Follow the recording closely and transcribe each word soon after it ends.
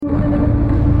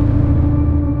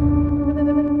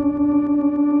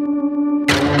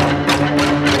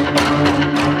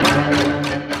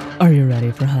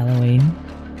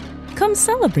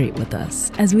Celebrate with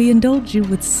us as we indulge you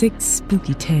with 6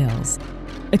 spooky tales,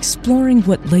 exploring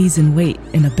what lays in wait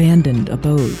in abandoned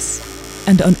abodes,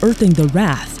 and unearthing the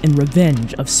wrath and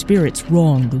revenge of spirits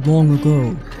wronged long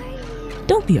ago.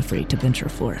 Don't be afraid to venture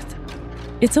forth.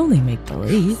 It's only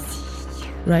make-believe,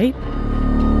 right?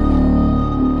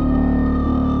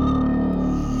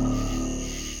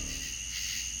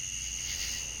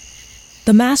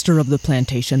 The master of the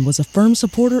plantation was a firm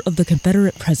supporter of the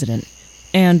Confederate president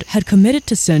and had committed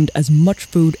to send as much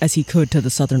food as he could to the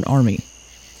Southern Army.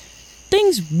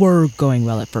 Things were going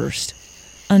well at first,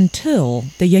 until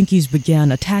the Yankees began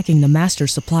attacking the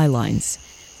master's supply lines.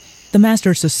 The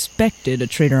master suspected a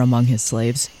traitor among his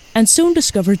slaves, and soon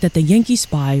discovered that the Yankee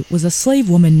spy was a slave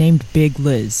woman named Big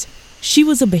Liz. She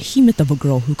was a behemoth of a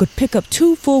girl who could pick up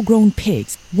 2 full-grown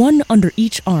pigs, one under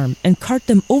each arm, and cart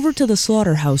them over to the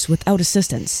slaughterhouse without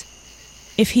assistance.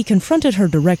 If he confronted her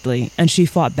directly and she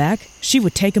fought back, she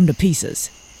would take him to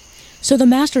pieces. So the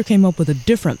master came up with a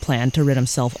different plan to rid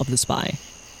himself of the spy.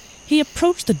 He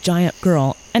approached the giant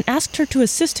girl and asked her to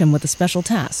assist him with a special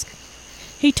task.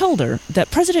 He told her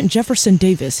that President Jefferson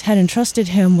Davis had entrusted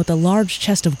him with a large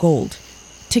chest of gold.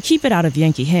 To keep it out of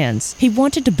Yankee hands, he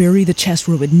wanted to bury the chest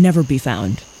where it would never be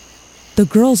found. The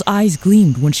girl's eyes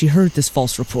gleamed when she heard this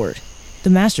false report. The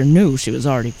master knew she was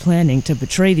already planning to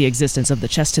betray the existence of the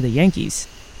chest to the Yankees.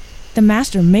 The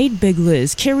master made Big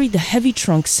Liz carry the heavy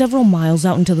trunk several miles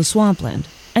out into the swampland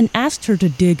and asked her to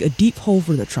dig a deep hole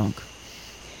for the trunk.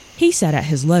 He sat at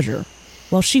his leisure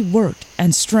while she worked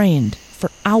and strained for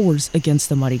hours against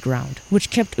the muddy ground, which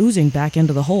kept oozing back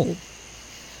into the hole.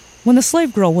 When the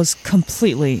slave girl was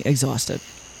completely exhausted,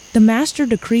 the master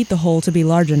decreed the hole to be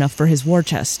large enough for his war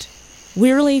chest.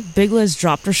 Wearily, Big Liz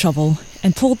dropped her shovel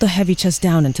and pulled the heavy chest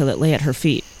down until it lay at her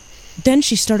feet. Then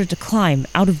she started to climb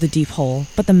out of the deep hole,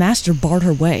 but the master barred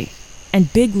her way,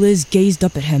 and Big Liz gazed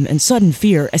up at him in sudden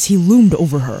fear as he loomed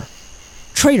over her.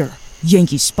 "Traitor,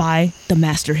 Yankee spy," the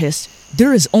master hissed.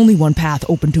 "There is only one path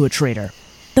open to a traitor."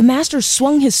 The master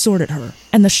swung his sword at her,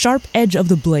 and the sharp edge of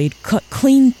the blade cut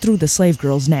clean through the slave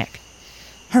girl's neck.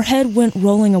 Her head went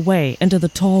rolling away into the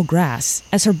tall grass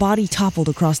as her body toppled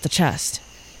across the chest.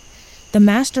 The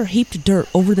master heaped dirt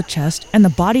over the chest and the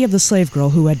body of the slave girl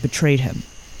who had betrayed him.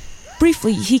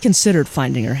 Briefly, he considered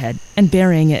finding her head and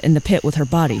burying it in the pit with her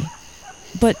body.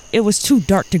 But it was too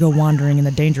dark to go wandering in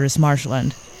the dangerous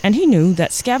marshland, and he knew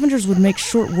that scavengers would make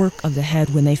short work of the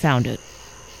head when they found it.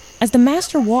 As the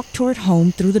master walked toward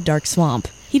home through the dark swamp,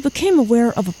 he became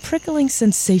aware of a prickling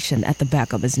sensation at the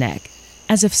back of his neck,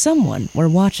 as if someone were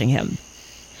watching him.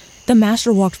 The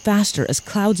master walked faster as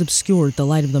clouds obscured the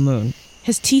light of the moon.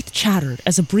 His teeth chattered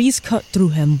as a breeze cut through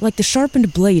him like the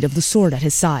sharpened blade of the sword at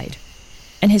his side,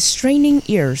 and his straining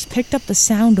ears picked up the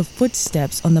sound of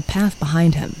footsteps on the path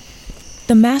behind him.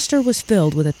 The master was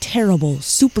filled with a terrible,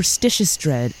 superstitious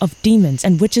dread of demons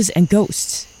and witches and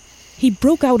ghosts. He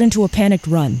broke out into a panicked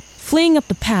run, fleeing up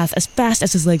the path as fast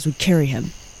as his legs would carry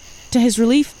him. To his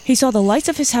relief, he saw the lights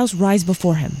of his house rise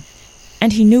before him,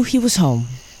 and he knew he was home.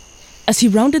 As he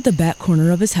rounded the back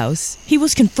corner of his house, he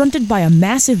was confronted by a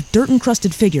massive,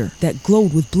 dirt-encrusted figure that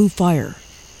glowed with blue fire.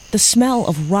 The smell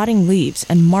of rotting leaves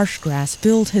and marsh grass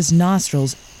filled his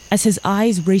nostrils as his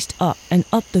eyes raced up and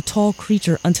up the tall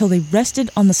creature until they rested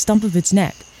on the stump of its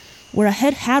neck, where a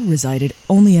head had resided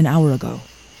only an hour ago.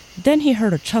 Then he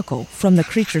heard a chuckle from the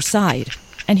creature's side,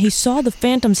 and he saw the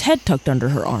phantom's head tucked under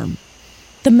her arm.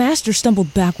 The master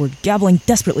stumbled backward, gabbling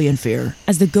desperately in fear,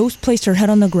 as the ghost placed her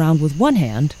head on the ground with one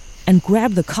hand and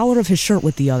grabbed the collar of his shirt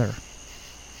with the other.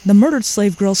 The murdered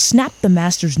slave girl snapped the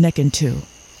master's neck in two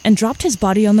and dropped his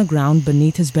body on the ground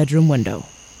beneath his bedroom window.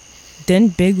 Then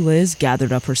Big Liz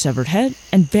gathered up her severed head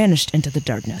and vanished into the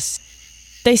darkness.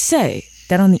 They say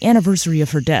that on the anniversary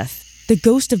of her death, the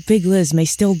ghost of Big Liz may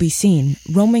still be seen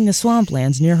roaming the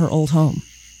swamplands near her old home.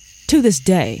 To this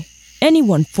day,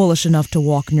 anyone foolish enough to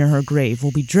walk near her grave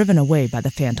will be driven away by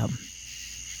the phantom.